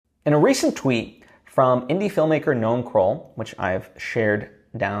In a recent tweet from indie filmmaker Noam Kroll, which I've shared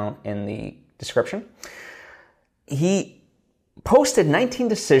down in the description, he posted 19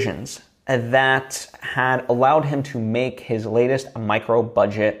 decisions that had allowed him to make his latest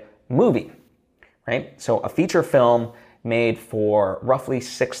micro-budget movie, right? So a feature film made for roughly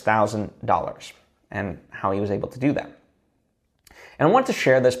 $6,000, and how he was able to do that. And I want to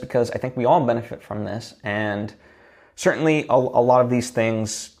share this because I think we all benefit from this, and certainly a lot of these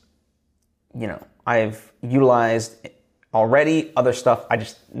things, I've utilized already. Other stuff I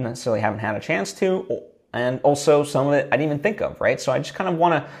just necessarily haven't had a chance to, and also some of it I didn't even think of, right? So I just kind of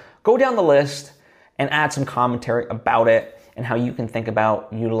want to go down the list and add some commentary about it and how you can think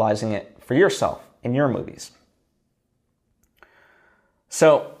about utilizing it for yourself in your movies.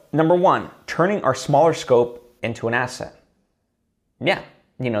 So, number one, turning our smaller scope into an asset. Yeah,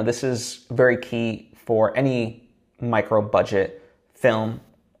 this is very key for any micro-budget film.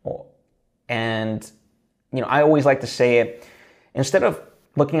 And, I always like to say it, instead of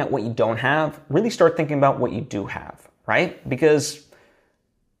looking at what you don't have, really start thinking about what you do have, right? Because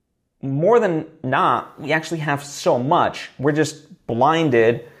more than not, we actually have so much. We're just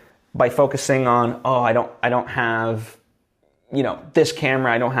blinded by focusing on, I don't have this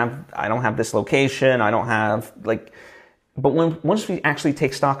camera, I don't have this location, I don't have but once we actually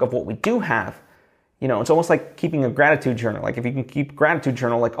take stock of what we do have, it's almost like keeping a gratitude journal. Like if you can keep a gratitude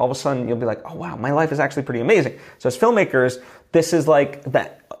journal, all of a sudden you'll be like, oh wow, my life is actually pretty amazing. So as filmmakers, this is like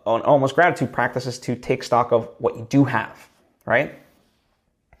that almost gratitude practices to take stock of what you do have, right?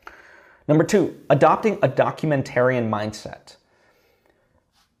 Number two, adopting a documentarian mindset.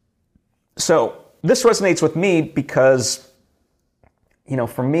 So this resonates with me because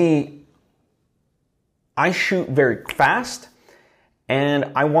for me, I shoot very fast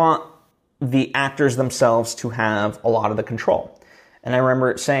and I want the actors themselves to have a lot of the control. And I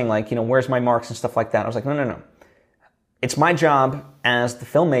remember saying where's my marks and stuff like that. I was like, no. It's my job as the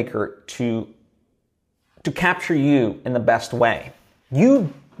filmmaker to capture you in the best way.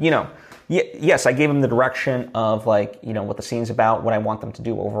 Yes, I gave them the direction of what the scene's about, what I want them to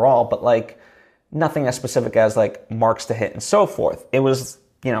do overall, but nothing as specific as marks to hit and so forth. It was,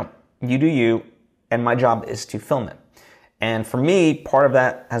 you do you, and my job is to film it. And for me, part of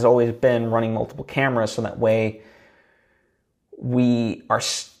that has always been running multiple cameras so that way we are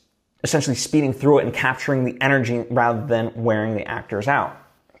essentially speeding through it and capturing the energy rather than wearing the actors out,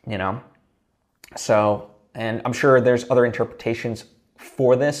 So, and I'm sure there's other interpretations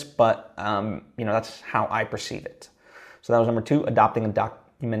for this, but, that's how I perceive it. So that was number two, adopting a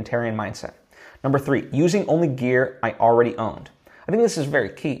documentarian mindset. Number three, using only gear I already owned. I think this is very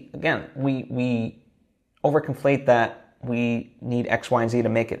key. Again, we overconflate that we need X, Y, and Z to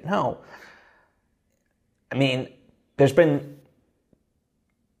make it. No. I mean, there's been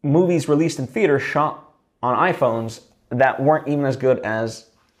movies released in theaters shot on iPhones that weren't even as good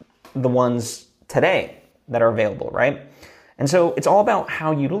as the ones today that are available, right? And so it's all about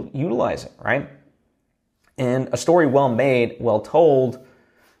how you utilize it, right? And a story well made, well told,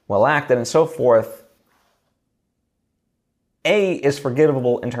 well acted, and so forth, is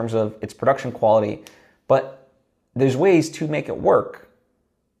forgivable in terms of its production quality, but there's ways to make it work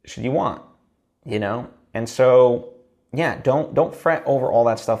should you want, And so, yeah, don't fret over all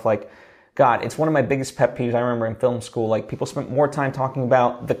that stuff. God, it's one of my biggest pet peeves. I remember in film school, people spent more time talking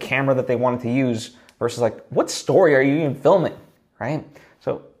about the camera that they wanted to use versus what story are you even filming, right?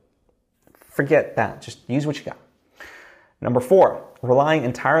 So forget that. Just use what you got. Number four, relying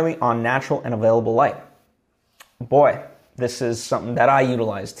entirely on natural and available light. Boy, this is something that I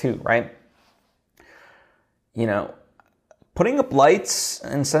utilize too, right? Putting up lights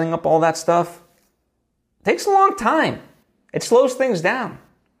and setting up all that stuff takes a long time. It slows things down.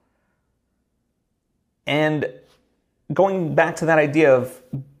 And going back to that idea of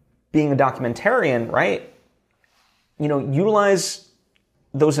being a documentarian, right? Utilize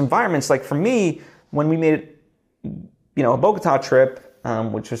those environments. For me, when we made, a Bogota trip,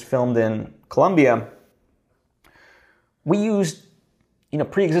 which was filmed in Colombia, we used,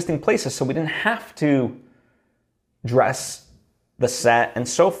 pre-existing places, so we didn't have to dress the set and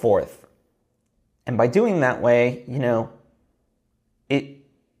so forth. And by doing that way,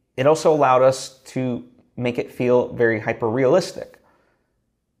 it also allowed us to make it feel very hyper-realistic.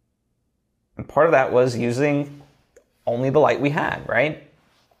 And part of that was using only the light we had, right?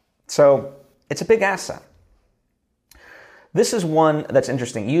 So it's a big asset. This is one that's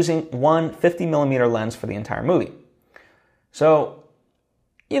interesting, using one 50 millimeter lens for the entire movie. So,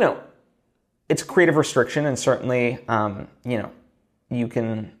 it's a creative restriction, and certainly, you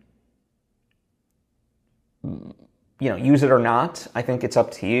can use it or not. I think it's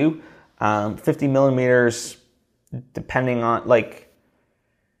up to you. 50 millimeters, depending on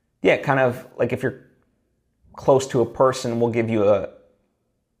kind of like if you're close to a person, will give you a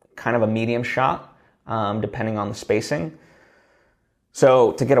kind of a medium shot, depending on the spacing.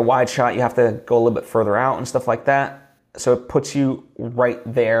 So to get a wide shot, you have to go a little bit further out and stuff like that. So it puts you right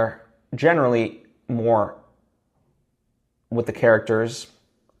there, generally more with the characters.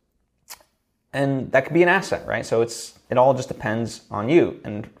 And that could be an asset, right? So it all just depends on you.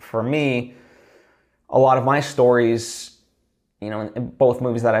 And for me, a lot of my stories, in both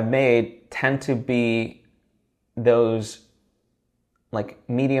movies that I've made, tend to be those like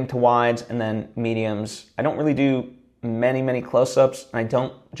medium to wides and then mediums. I don't really do many close-ups, and I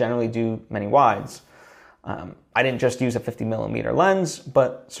don't generally do many wides. I didn't just use a 50 millimeter lens,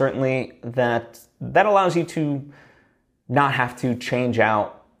 but certainly that allows you to not have to change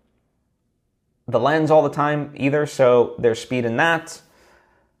out the lens all the time either, so there's speed in that.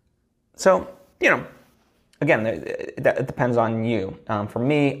 So, again, it depends on you. For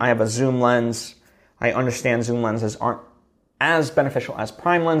me, I have a zoom lens. I understand zoom lenses aren't as beneficial as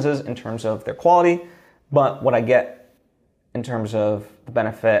prime lenses in terms of their quality, but what I get in terms of the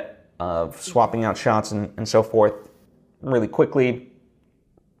benefit of swapping out shots and so forth really quickly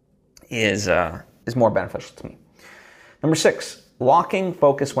is more beneficial to me. Number 6, locking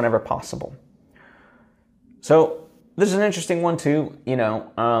focus whenever possible. So this is an interesting one too,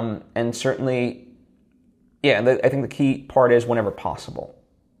 and certainly, I think the key part is whenever possible.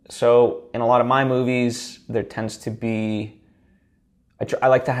 So in a lot of my movies, there tends to be, I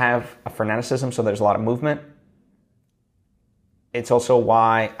like to have a freneticism, so there's a lot of movement. It's also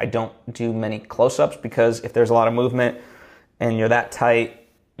why I don't do many close-ups, because if there's a lot of movement and you're that tight,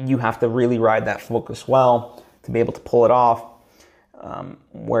 you have to really ride that focus well to be able to pull it off.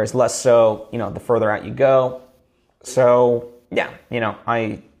 Whereas less so, the further out you go. So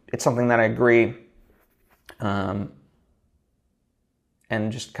it's something that I agree. And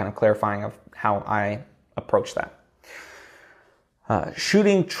just kind of clarifying of how I approach that.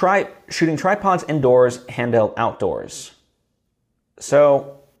 Shooting tripods indoors, handheld outdoors.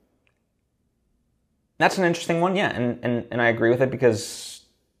 So that's an interesting one, and I agree with it, because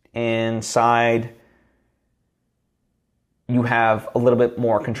inside you have a little bit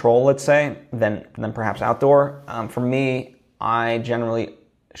more control, let's say, than perhaps outdoor. For me, I generally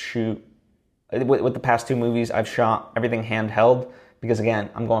shoot, with the past 2 movies, I've shot everything handheld, because again,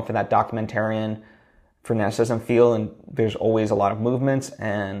 I'm going for that documentarian freneticism feel, and there's always a lot of movements,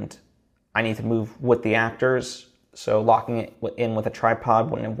 and I need to move with the actors. So locking it in with a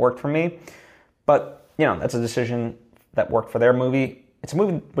tripod wouldn't have worked for me. But, that's a decision that worked for their movie. It's a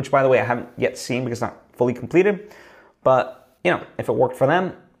movie which, by the way, I haven't yet seen because it's not fully completed. But, if it worked for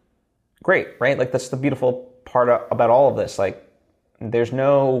them, great, right? Like, that's the beautiful part about all of this. Like, there's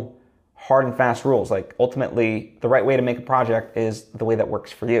no hard and fast rules. Like, ultimately, the right way to make a project is the way that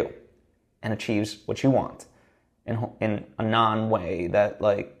works for you and achieves what you want in a non-way that,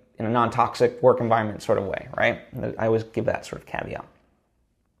 like, in a non-toxic work environment sort of way, right? I always give that sort of caveat.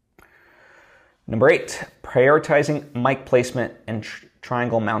 Number 8, prioritizing mic placement and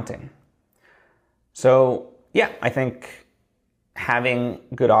triangle mounting. So, I think having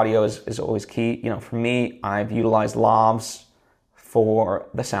good audio is always key. For me, I've utilized lavs for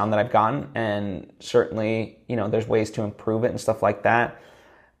the sound that I've gotten, and certainly, there's ways to improve it and stuff like that.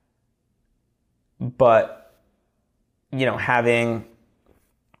 But,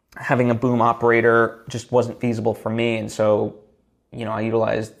 having a boom operator just wasn't feasible for me, and so I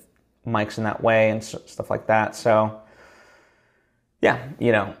utilized mics in that way and stuff like that. So there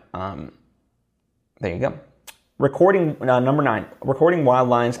you go. Recording, number 9, recording wild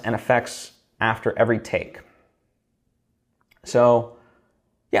lines and effects after every take. So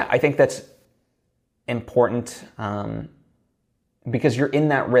I think that's important, because you're in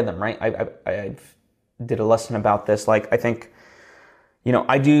that rhythm, right? I've did a lesson about this. Like, I think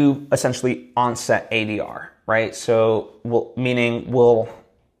I do essentially on-set ADR, right? So we'll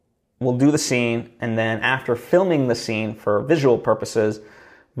do the scene, and then after filming the scene for visual purposes,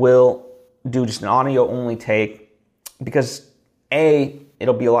 we'll do just an audio-only take, because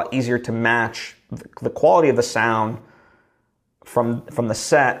it'll be a lot easier to match the quality of the sound from the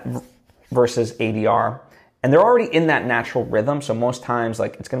set versus ADR. And they're already in that natural rhythm, so most times,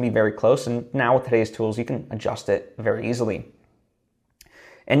 like, it's going to be very close, and now with today's tools, you can adjust it very easily.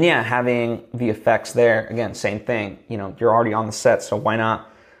 And having the effects there, again, same thing. You're already on the set, so why not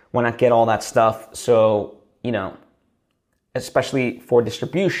get all that stuff? So, especially for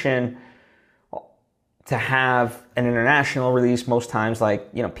distribution, to have an international release, most times,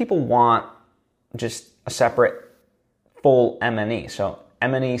 like, people want just a separate full M&E. So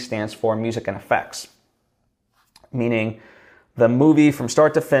M&E stands for music and effects, meaning the movie from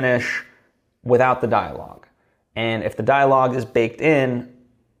start to finish without the dialogue. And if the dialogue is baked in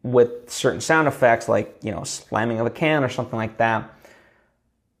with certain sound effects, like, slamming of a can or something like that,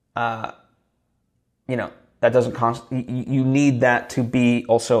 that doesn't you need that to be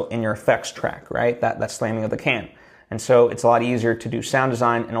also in your effects track, right? That slamming of the can. And so it's a lot easier to do sound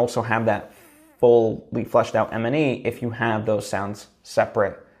design and also have that fully fleshed out M&E if you have those sounds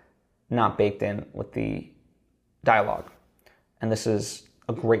separate, not baked in with the dialogue. And this is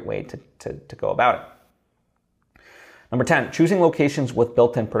a great way to go about it. Number 10, choosing locations with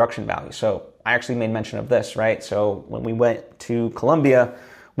built-in production value. So I actually made mention of this, right? So when we went to Colombia,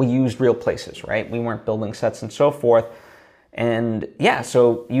 we used real places, right? We weren't building sets and so forth. And yeah,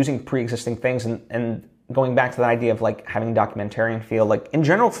 so using pre-existing things and going back to the idea of like having a documentarian feel, like in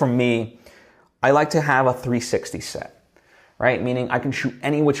general for me, I like to have a 360 set, right? Meaning I can shoot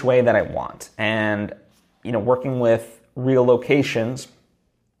any which way that I want. And, working with real locations,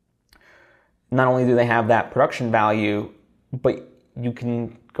 not only do they have that production value, but you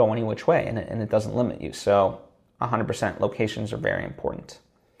can go any which way and it doesn't limit you. So 100% locations are very important.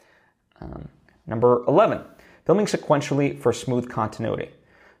 Number 11, filming sequentially for smooth continuity.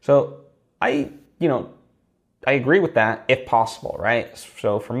 So I agree with that if possible, right?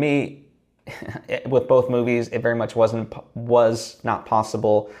 So for me, with both movies, it very much was not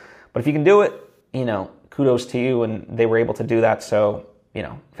possible. But if you can do it, kudos to you, and they were able to do that. So,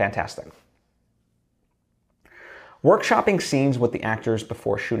 fantastic. Workshopping scenes with the actors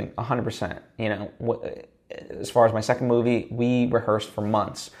before shooting, 100%. As far as my second movie, we rehearsed for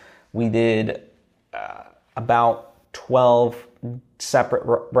months. We did about 12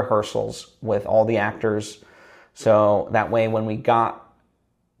 separate rehearsals with all the actors. So that way, when we got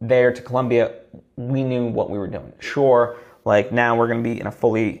there to Colombia, we knew what we were doing. Sure, like now we're going to be in a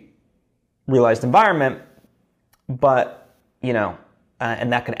fully realized environment, but,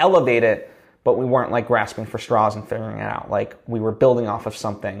 and that could elevate it, but we weren't like grasping for straws and figuring it out. Like we were building off of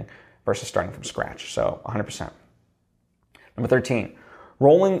something versus starting from scratch. So 100%. Number 13,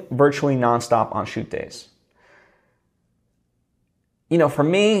 rolling virtually nonstop on shoot days. For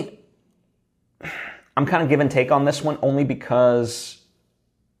me, I'm kind of give and take on this one only because,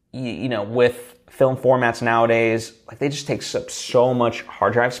 with film formats nowadays, like they just take up so much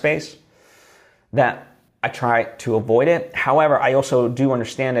hard drive space that I try to avoid it. However, I also do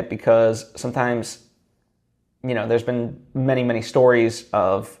understand it because sometimes, there's been many, many stories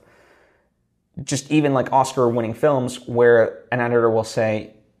of just even like Oscar-winning films where an editor will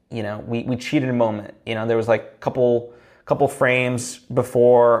say, we cheated a moment. There was like couple frames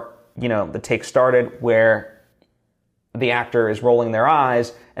before, the take started where the actor is rolling their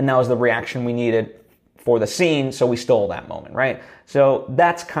eyes, and that was the reaction we needed for the scene, so we stole that moment, right? So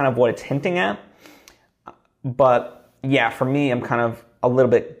that's kind of what it's hinting at. But yeah, for me, I'm kind of a little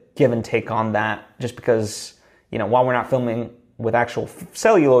bit give and take on that, just because, while we're not filming with actual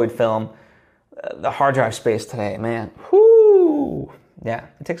celluloid film, the hard drive space today, man, whoo, yeah,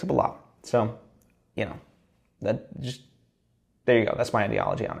 it takes up a lot. So, that just, there you go. That's my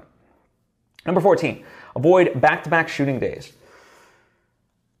ideology on it. Number 14, avoid back-to-back shooting days.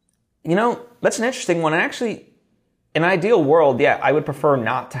 That's an interesting one. And actually, in an ideal world, yeah, I would prefer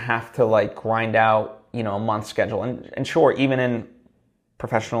not to have to like grind out, a month schedule. And sure, even in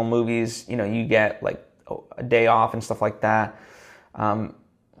professional movies, you get like a day off and stuff like that.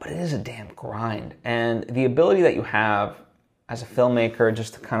 But it is a damn grind. And the ability that you have as a filmmaker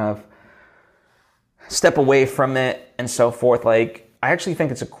just to kind of step away from it and so forth, like, I actually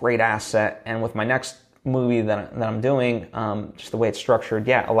think it's a great asset. And with my next movie that I'm doing, just the way it's structured,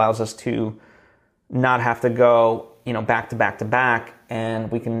 yeah, allows us to not have to go, back to back to back,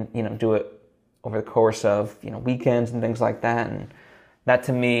 and we can, do it over the course of, weekends and things like that. And that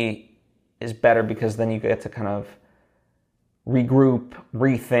to me is better because then you get to kind of regroup,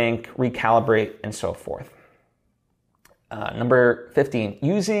 rethink, recalibrate, and so forth. Number 15,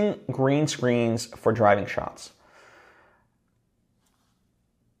 using green screens for driving shots.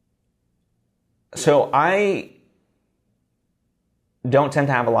 So I don't tend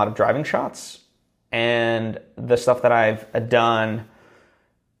to have a lot of driving shots, and the stuff that I've done,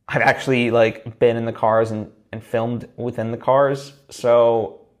 I've actually like been in the cars and filmed within the cars.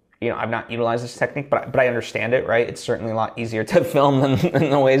 So, I've not utilized this technique, but I understand it, right? It's certainly a lot easier to film than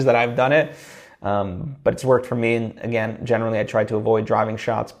the ways that I've done it. But it's worked for me. And again, generally I try to avoid driving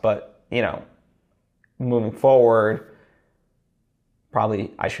shots, but moving forward,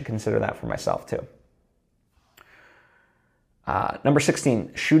 probably I should consider that for myself too. Number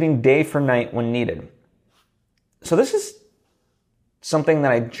 16, shooting day for night when needed. So this is something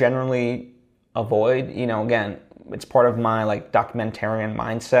that I generally avoid. Again, it's part of my like documentarian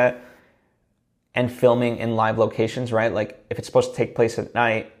mindset and filming in live locations, right? Like if it's supposed to take place at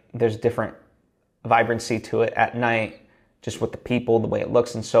night, there's different vibrancy to it at night, just with the people, the way it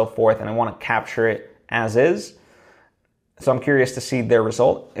looks and so forth. And I want to capture it as is. So I'm curious to see their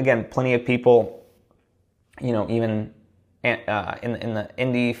result. Again, plenty of people, even in the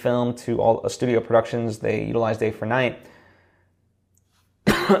indie film to all studio productions, they utilize day for night.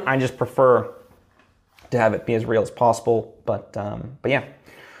 I just prefer to have it be as real as possible. But yeah.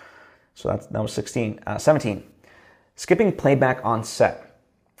 So that was 17. Skipping playback on set.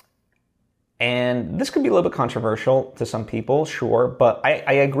 And this could be a little bit controversial to some people, sure, but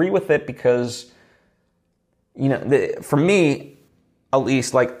I agree with it because, for me, at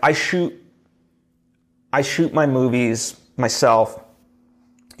least, like I shoot my movies myself.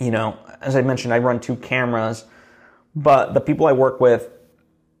 As I mentioned, I run 2 cameras, but the people I work with,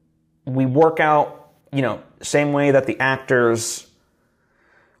 we work out, same way that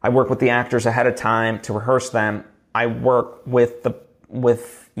I work with the actors ahead of time to rehearse them. I work with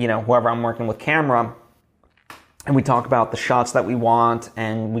whoever I'm working with camera, and we talk about the shots that we want,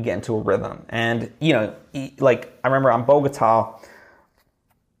 and we get into a rhythm. And, like I remember on Bogota,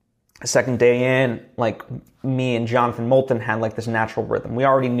 the second day in, like me and Jonathan Moulton had like this natural rhythm. We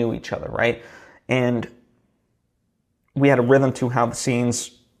already knew each other, right? And we had a rhythm to how the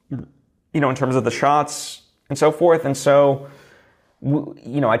scenes, in terms of the shots and so forth. And so,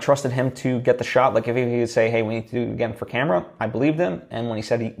 I trusted him to get the shot. Like if he would say, hey, we need to do it again for camera, I believed him. And when he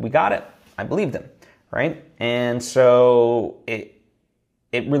said we got it, I believed him, right? And so it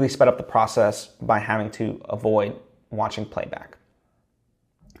really sped up the process by having to avoid watching playback.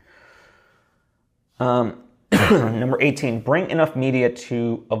 Number 18, bring enough media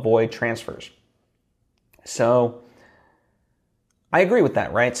to avoid transfers. So I agree with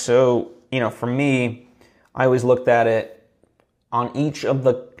that, right? So, for me, I always looked at it on each of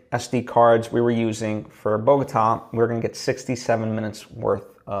the SD cards we were using for Bogota, we were going to get 67 minutes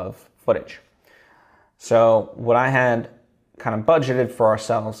worth of footage. So what I had kind of budgeted for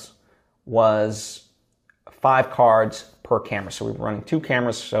ourselves was 5 cards per camera. So we were running 2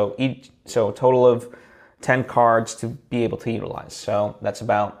 cameras, so a total of 10 cards to be able to utilize. So that's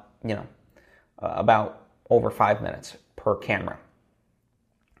about, about over 5 minutes per camera.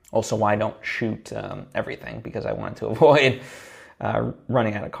 Also why I don't shoot everything, because I wanted to avoid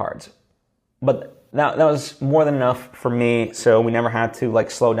running out of cards. But that was more than enough for me, so we never had to like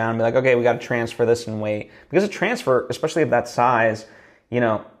slow down and be like, okay, we got to transfer this and wait. Because a transfer, especially of that size,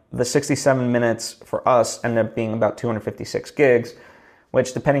 the 67 minutes for us ended up being about 256 gigs,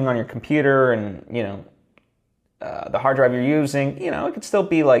 which depending on your computer and, the hard drive you're using, it could still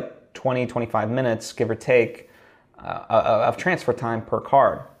be like 20, 25 minutes, give or take, of transfer time per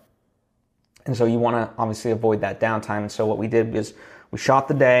card. And so you want to obviously avoid that downtime. And so what we did is we shot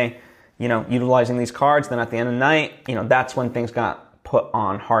the day, utilizing these cards. Then at the end of the night, that's when things got put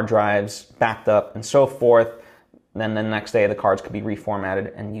on hard drives, backed up, and so forth. Then the next day, the cards could be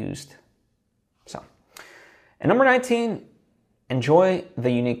reformatted and used. So, and number 19, enjoy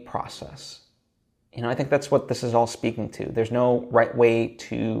the unique process. I think that's what this is all speaking to. There's no right way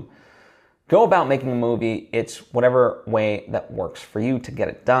to go about making a movie. It's whatever way that works for you to get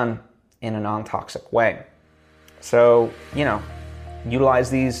it done in a non-toxic way. So, utilize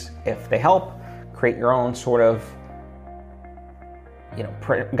these if they help. Create your own sort of,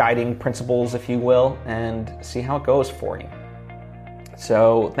 guiding principles, if you will, and see how it goes for you.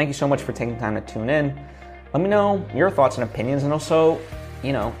 So, thank you so much for taking time to tune in. Let me know your thoughts and opinions, and also,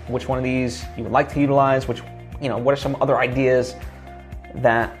 which one of these you would like to utilize, what are some other ideas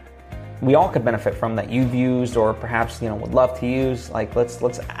that we all could benefit from that you've used or perhaps, would love to use. Like, let's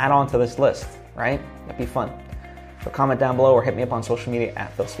add on to this list, right? That'd be fun. So comment down below or hit me up on social media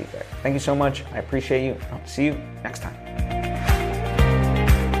 @PhilSpeakThere. Thank you so much. I appreciate you. I'll see you next time.